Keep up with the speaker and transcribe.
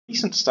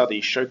Recent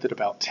studies showed that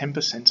about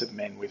 10% of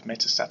men with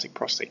metastatic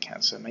prostate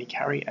cancer may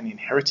carry an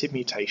inherited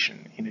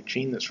mutation in a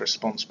gene that's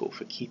responsible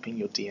for keeping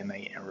your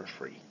DNA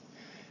error-free.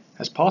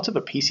 As part of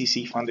a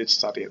PCC-funded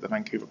study at the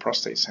Vancouver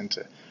Prostate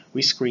Centre,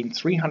 we screened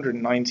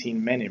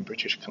 319 men in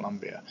British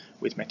Columbia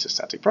with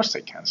metastatic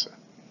prostate cancer.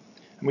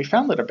 And we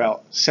found that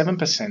about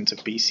 7%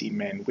 of BC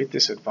men with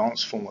this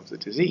advanced form of the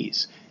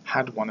disease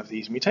had one of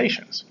these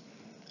mutations.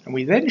 And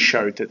we then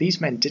showed that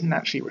these men didn't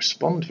actually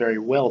respond very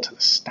well to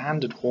the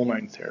standard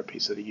hormone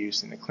therapies that are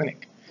used in the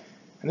clinic.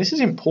 And this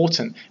is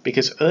important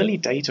because early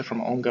data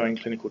from ongoing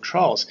clinical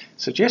trials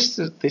suggests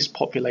that this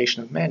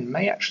population of men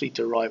may actually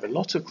derive a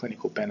lot of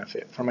clinical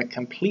benefit from a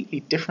completely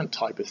different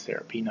type of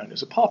therapy known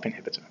as a PARP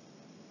inhibitor.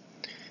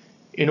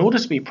 In order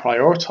to be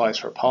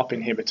prioritized for a PARP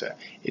inhibitor,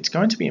 it's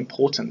going to be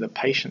important that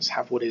patients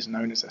have what is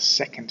known as a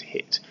second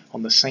hit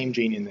on the same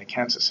gene in their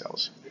cancer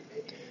cells.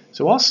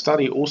 So our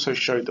study also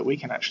showed that we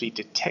can actually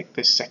detect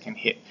this second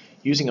hit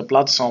using a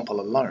blood sample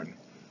alone,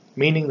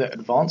 meaning that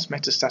advanced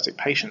metastatic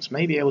patients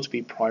may be able to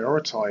be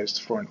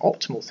prioritized for an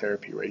optimal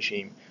therapy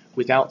regime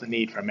without the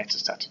need for a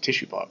metastatic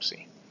tissue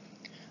biopsy.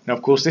 Now,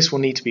 of course, this will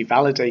need to be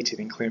validated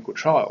in clinical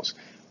trials,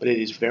 but it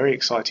is very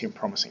exciting and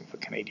promising for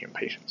Canadian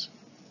patients.